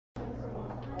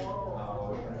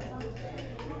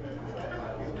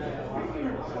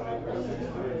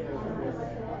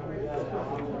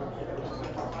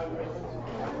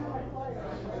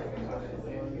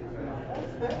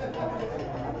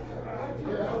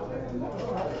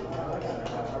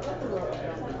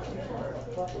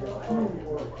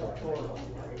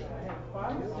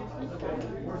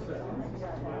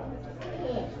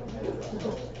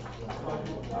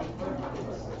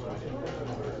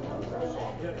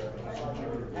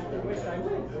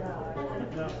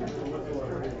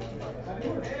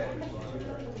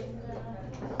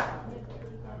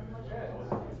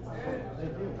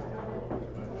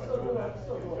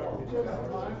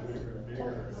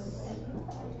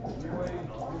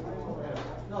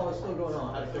No, it's still going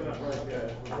on.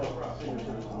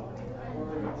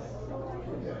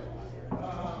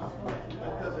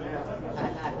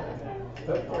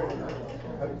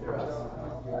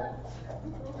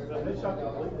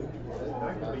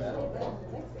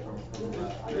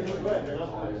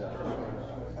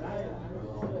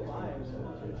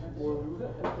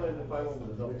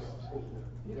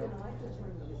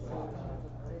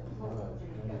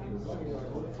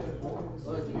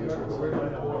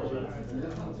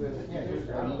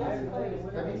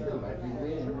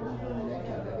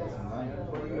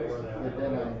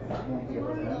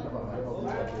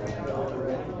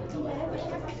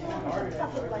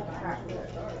 Like her.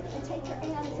 And take your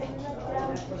hands and let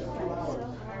down.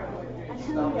 And then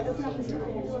you open up this door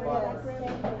in the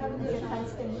bedroom. There's a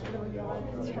fence thing with a little yard. Of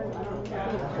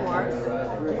course. I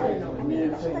mean,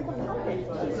 she's like a puppet.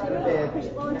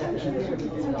 Well, until she was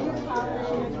in college,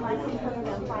 she was like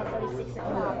around 5:30, 6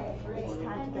 o'clock. It's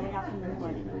time to get up in the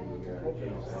morning.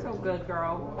 So good,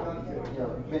 girl.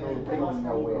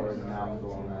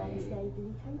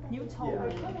 You told me.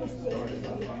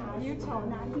 You told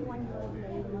me.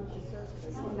 91-year-old lady.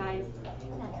 Nice.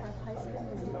 And her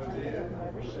husband was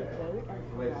wherever she wrote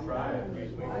and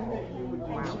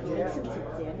she takes him to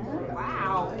dinner.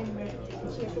 Wow.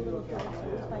 And she has a little dog, so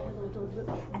it's like a little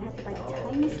dog, and has like the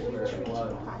tiniest little treat she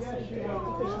could possibly do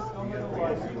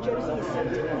because Josie is so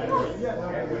cute.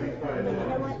 And then you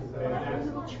know what? Her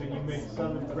little treats, it's a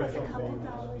couple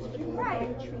dollars for the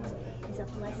little treats. It's a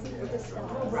blessing for the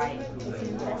stars. Right. It's an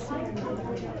investment in the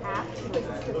Absolutely.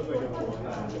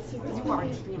 You are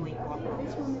extremely awful.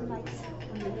 This woman likes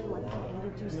when they like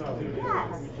introduce them.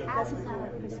 Yes, doesn't matter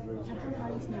because her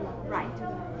money's no right.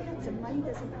 So money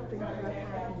doesn't bring her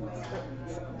happiness, but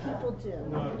people do.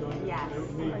 Yes.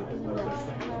 Like in the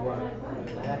restaurant,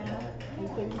 and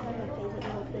giving her her favorite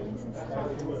little things and stuff.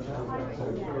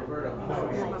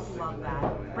 I must love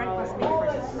that. Breakfast makes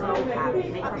her so happy.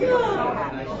 Make her feel so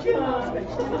happy.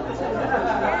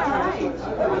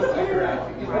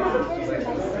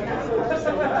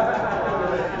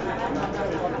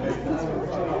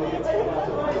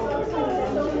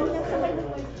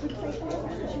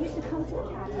 She used to come to the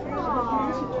cafe.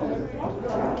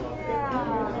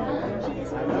 And she came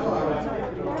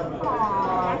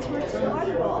that's where it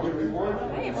started.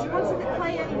 Hey, if she wants to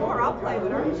play anymore, I'll play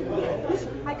with her.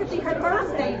 I could be her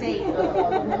birthday date.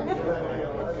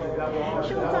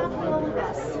 She'll adopt all of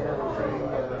us.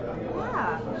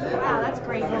 Yeah. Wow, that's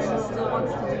great that she still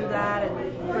wants to do that and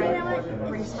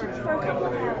brings her For a couple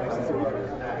of joy. hours. It's only for a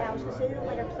couple of hours because they don't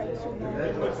let her play too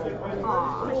long.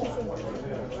 Aw. But she's in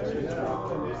because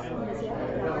he had to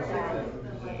go back.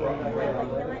 But you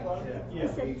know what? He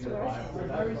said it's worth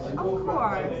it. Of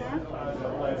course.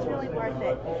 It's really worth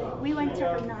it. We went to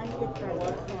her 90th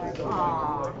birthday party.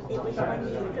 Aww. It was on the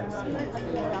Spirit of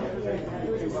Philadelphia. It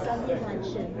was a Sunday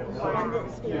luncheon on the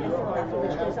Spirit of Philadelphia,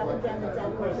 which goes up and down the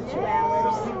Delaware for 2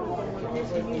 hours. And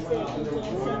there's music and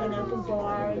dancing and open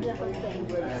bar and the whole thing.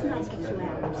 It's nice for 2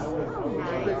 hours. Oh,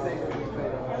 nice.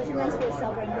 That was a nice way of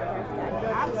celebrating her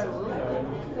birthday. Absolutely.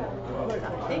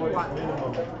 Big one.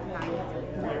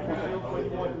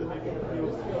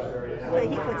 But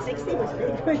he put 60 was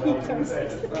big when he turned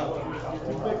 60.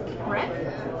 Brett?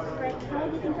 Brett, how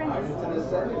old do you think Brett is?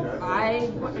 I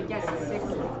would guess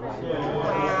 60.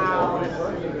 Wow.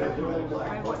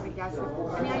 I wouldn't guess it. I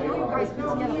mean, I know you guys have been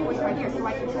together 45 years, so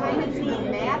I can kind of do the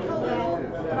math a little,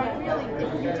 but I really,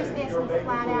 if you just asked me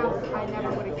flat out, I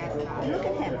never would have guessed that. Look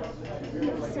at him.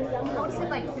 He's so young. I would say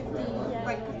like 50,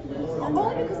 like,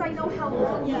 only because I know how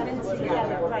long you've been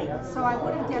together. Right. So I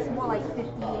would have guessed more like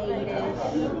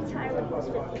 58-ish. He retired when he was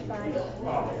 55. He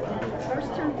first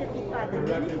turned 55. The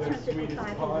minute he turned 55, he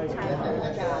retired from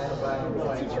his job. He was a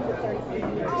teacher for 33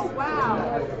 years. Oh, wow.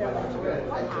 North Village.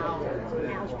 Wow. Algebra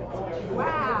teacher.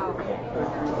 Wow.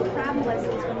 The problem was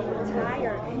when he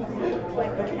retired, he could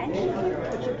collect a pension,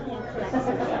 but you can't collect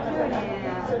Social Security.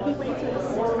 So he waits till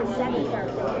he's 67th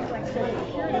birthday to collect Social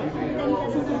Security. Then he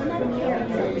doesn't get Medicare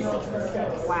until he's 67.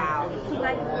 6. Wow.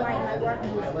 Why am I working?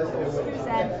 Who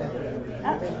said?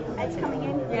 Oh, it's coming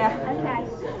in? Yeah. Okay.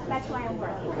 That's why I'm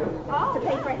working. Oh. To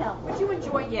pay for help. But you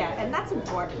enjoy, yeah, and that's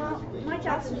important. Well, my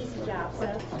job's an easy job, so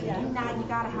yeah. You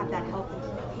gotta have that help.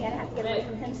 Yeah, I have to get away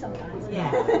from him sometimes.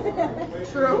 Yeah.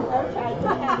 True. Okay.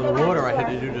 The water I had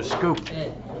to do the scoop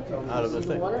out of the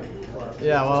thing.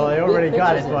 Yeah, well, I already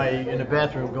got it by in the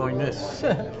bathroom going this.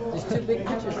 There's 2 big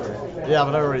pitchers there. Yeah,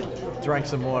 but I already drank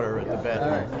some water at the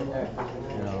bathroom.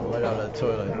 You know, right out of the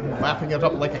toilet. Lapping it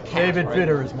up like a cat. David right?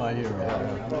 Bitter is my hero.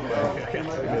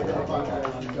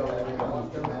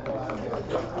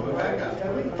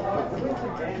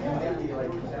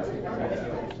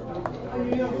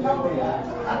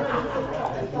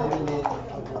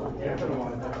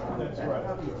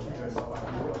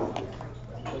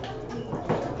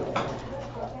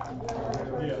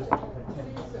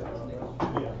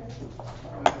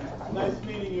 Nice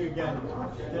meeting you again.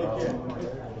 Take care.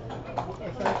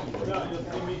 No, just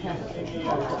give me,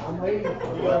 I'm waiting for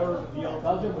whoever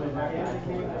doesn't win that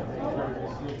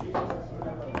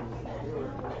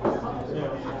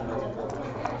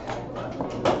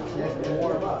Yes, to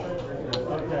warm up.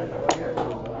 Okay.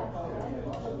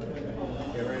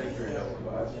 Get ready for it.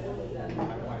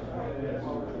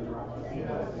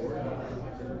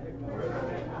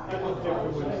 I looked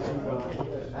different when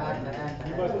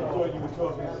you must have thought you were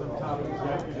talking to some top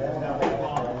executive and now they're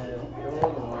gone.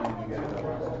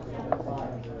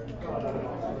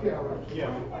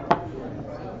 Yeah.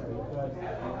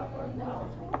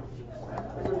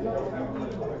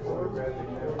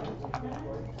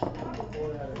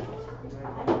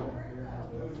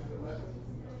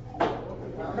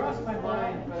 Crossed my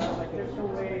mind, but I was like, there's no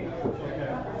way,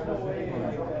 there's no way,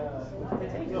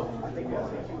 I think that's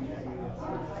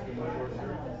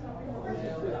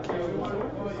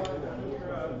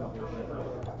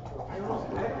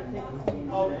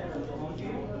Oh,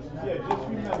 yeah, just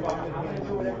remember, I'm in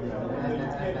here. You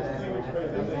can't distinguish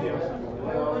between the hips.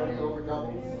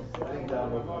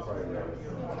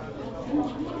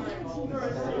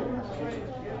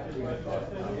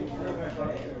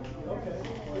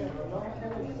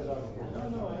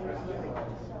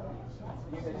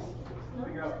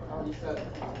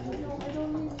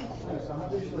 I'm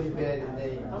usually bad at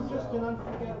names. I'm just an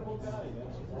unforgettable guy.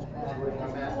 That's where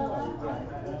I'm at.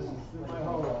 My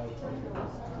whole life.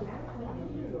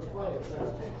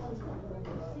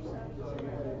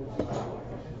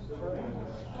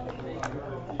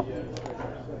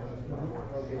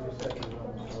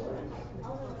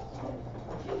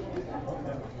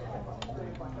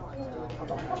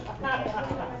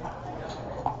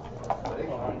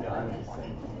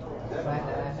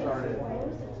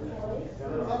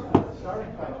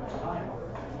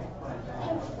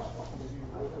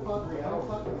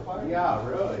 Yeah,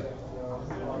 really.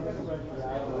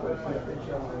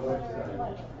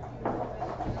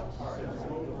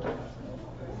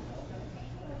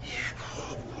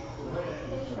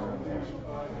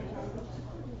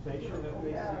 Patient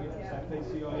FAC,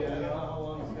 oh yeah, how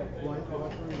long is that blind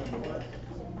card for?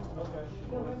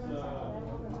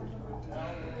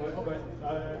 Okay.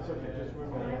 It's okay, just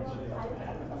remember.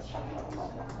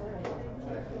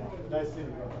 Nice seeing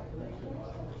you.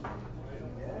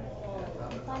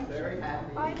 Very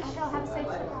happy. Bye, Michelle. Have a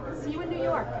safe. See you in New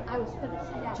York. I was put in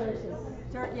Jersey.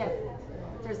 Yeah,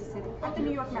 Jersey City. At the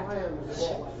New York Metro.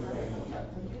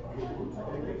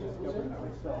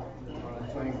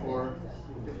 24.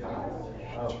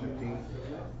 Oh, 15.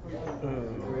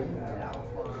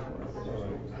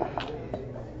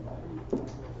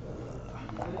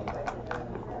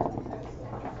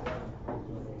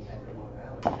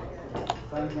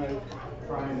 Son's like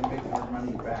trying to make more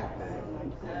money back.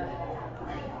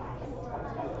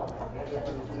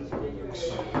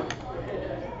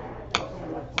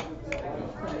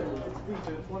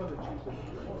 It's one of the cheapest.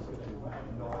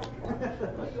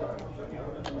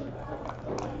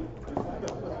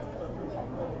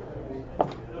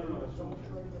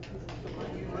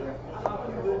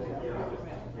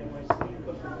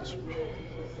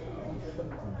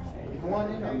 Come on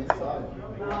in on this side.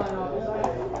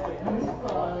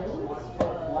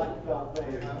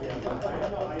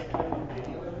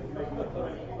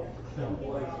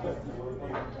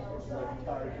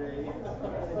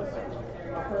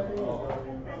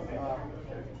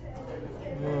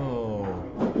 Oh.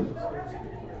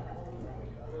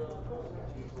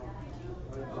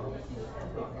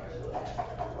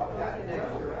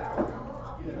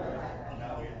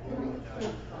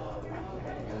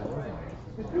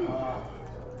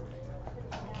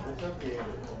 It's okay.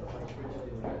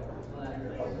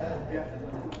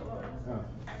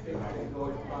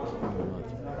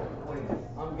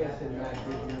 I'm guessing that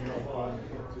gives you no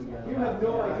You have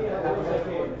no idea.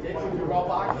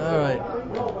 All right.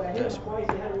 No, but I hit Yes. him twice.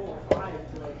 He had a little fire.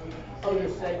 Oh, you're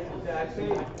safe. Exactly.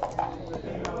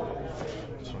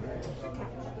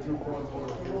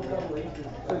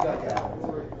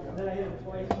 Then I hit him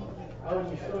twice. Oh,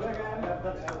 you still got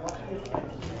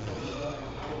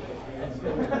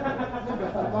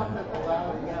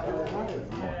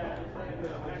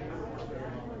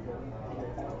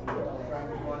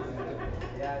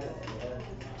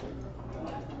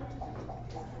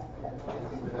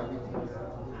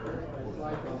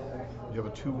You have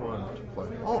a 2-1 to play.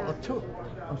 Oh, a two.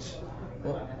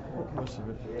 Well, most of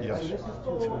it. Yes.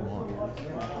 2-1.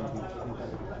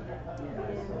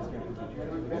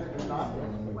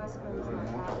 West goes in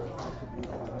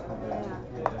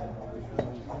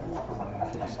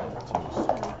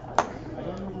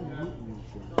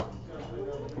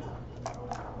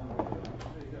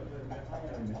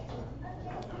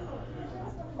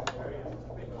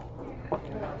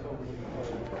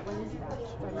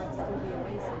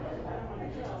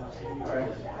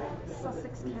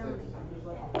Sussex County.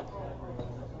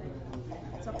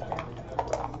 It's up there.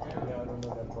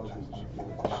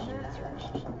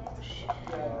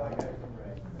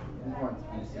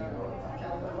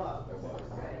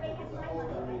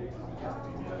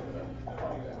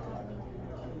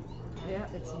 Yeah,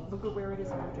 it's look at where it is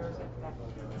in New Jersey. That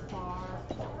far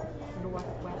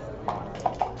northwest corner.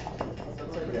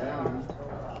 It's pretty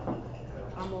far.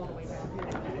 I'm all the way down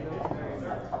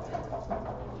here.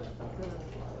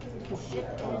 The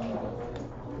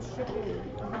shipping,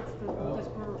 that's the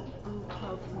Whisper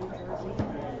Club, New Jersey.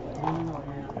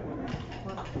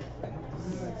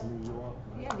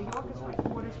 Yeah, New York is right,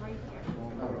 quarters right here.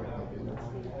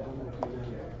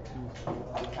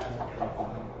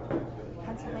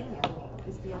 Pennsylvania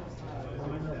is the other side.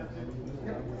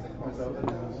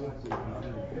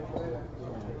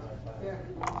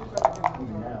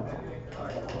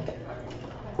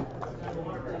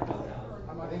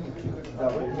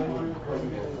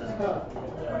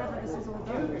 Whenever this is all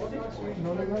done.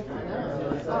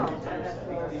 Oh,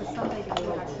 the Sunday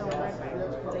before that show in Red Bank,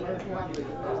 the day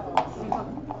before. See, look,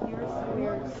 here's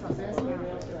where Sussex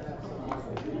County.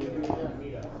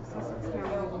 Sussex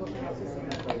County, we're looking at this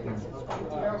area. Here's some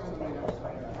straight here.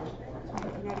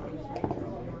 Connecticut is right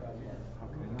here.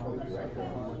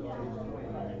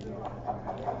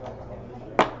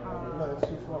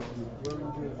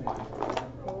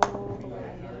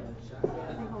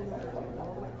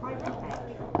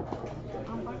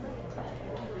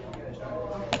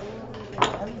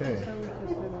 Okay.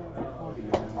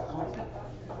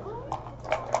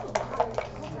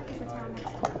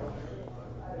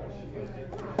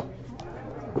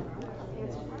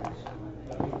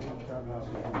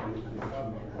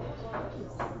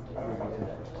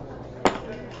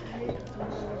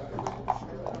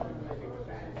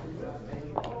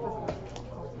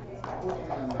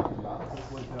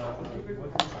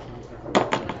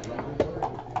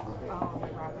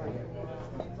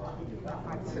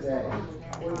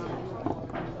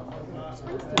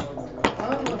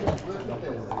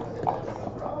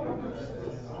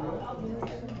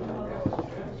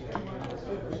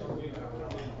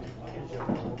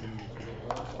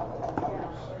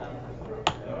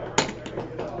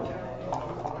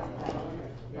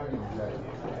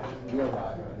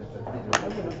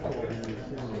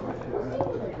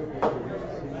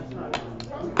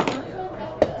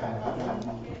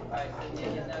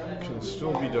 Can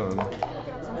still be done.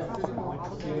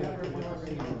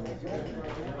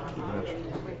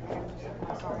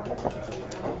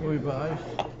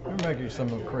 You're making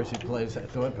some crazy plays, I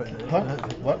thought, but Huh?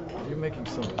 What? You're making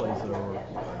some plays that are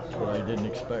what I didn't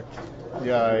expect.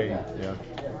 Yeah.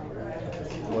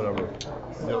 Whatever.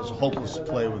 It was a hopeless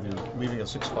play with you leaving a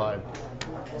 6-5.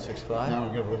 6-5. Now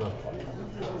we're good with a.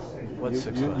 What's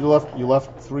 6-5? You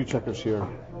left 3 checkers here,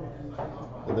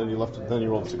 and then you rolled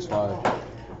 6-5.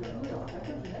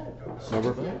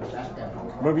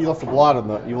 Remember you left a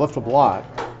blot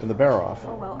in the bear off.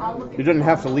 Oh, well, I'll look You didn't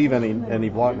have to leave any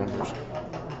blot numbers.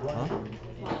 Huh?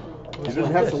 You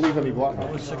didn't have to leave any blot It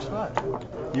was numbers.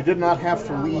 6-5. You did not have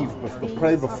to leave the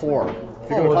play before. If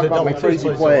you're Oh, going to talk the about my double twos crazy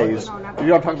plays, plays, if you're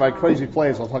going to talk about crazy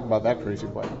plays, I'll talk about that crazy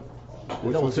play.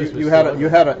 Which double was twos was you had still you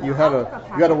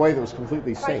had a way that was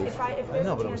completely safe. If I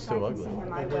know, but it was still ugly.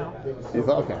 You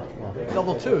thought, okay. Well,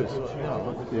 Double twos.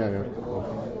 yeah.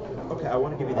 Okay, I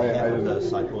want to give you the I half of didn't- the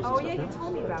cycles. Oh, yeah, you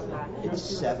told me about that. It's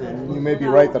 7. You may be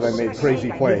right that I made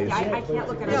crazy plays. I can't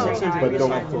look at it No, right now. but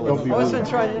don't be I wasn't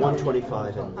trying to.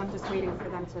 125 and I'm just waiting for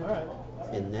them to.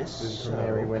 in this. For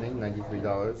Mary winning $93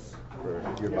 for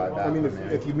your buyback. I mean, for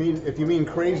Mary. if you mean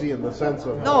crazy in the sense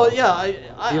of No, yeah,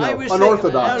 I You know, was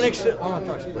unorthodox. I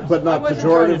but not wasn't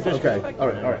trying to pejorative. Okay, disrespect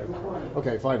all you. right.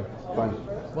 Okay, fine.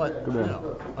 But, Good you man.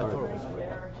 know, I thought it was.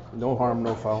 No harm,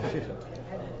 no foul.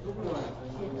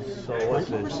 So what's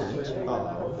this? 20%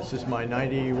 of. This is my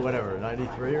 90, whatever,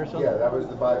 93 or something? Yeah, that was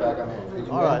the buyback on Mary. Did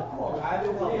you All win? right.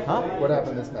 Huh? What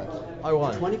happened this match? I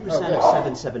won. 20% Okay. of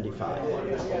 775. Can you do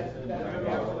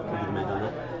the math on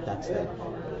that? That's the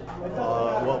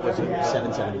What was it?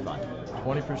 775.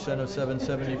 20% of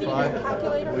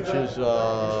 775, which is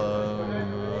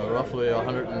roughly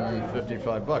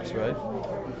 $155, right?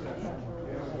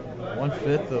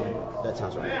 1/5 of That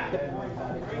sounds right. Yep.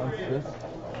 1/5.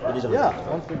 It is Yeah,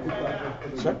 155.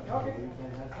 155. Sir?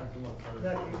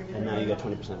 And now you get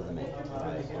 20% of the main.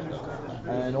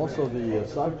 And also the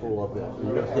side pull of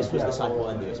it. This was the side pull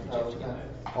and the USBGF together.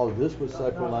 Oh, this was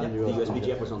side pull Yep, and the USB.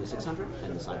 USBGF was only 600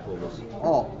 and the side pull was.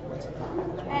 Oh,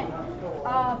 And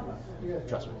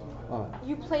Trust me. all right.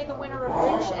 you play the winner of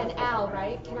Rich and Al,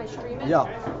 right? Can I stream it? Yeah.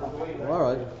 All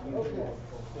right.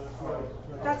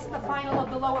 That's the final of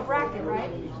the lower bracket,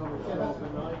 right?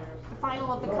 The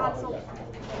final of the consultation.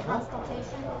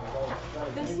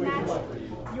 This match,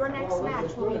 your next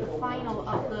match will be the final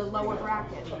of the lower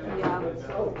bracket.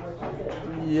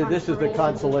 Yeah, this is the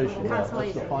consolation. Yeah, that's the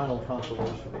Consolation. final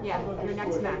consolation. Yeah, your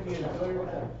next match.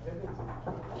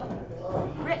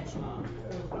 Rich.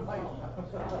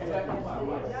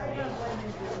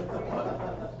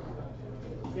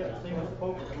 Yeah, same as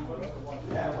poker.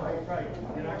 Yeah, right.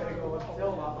 You're not gonna go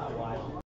until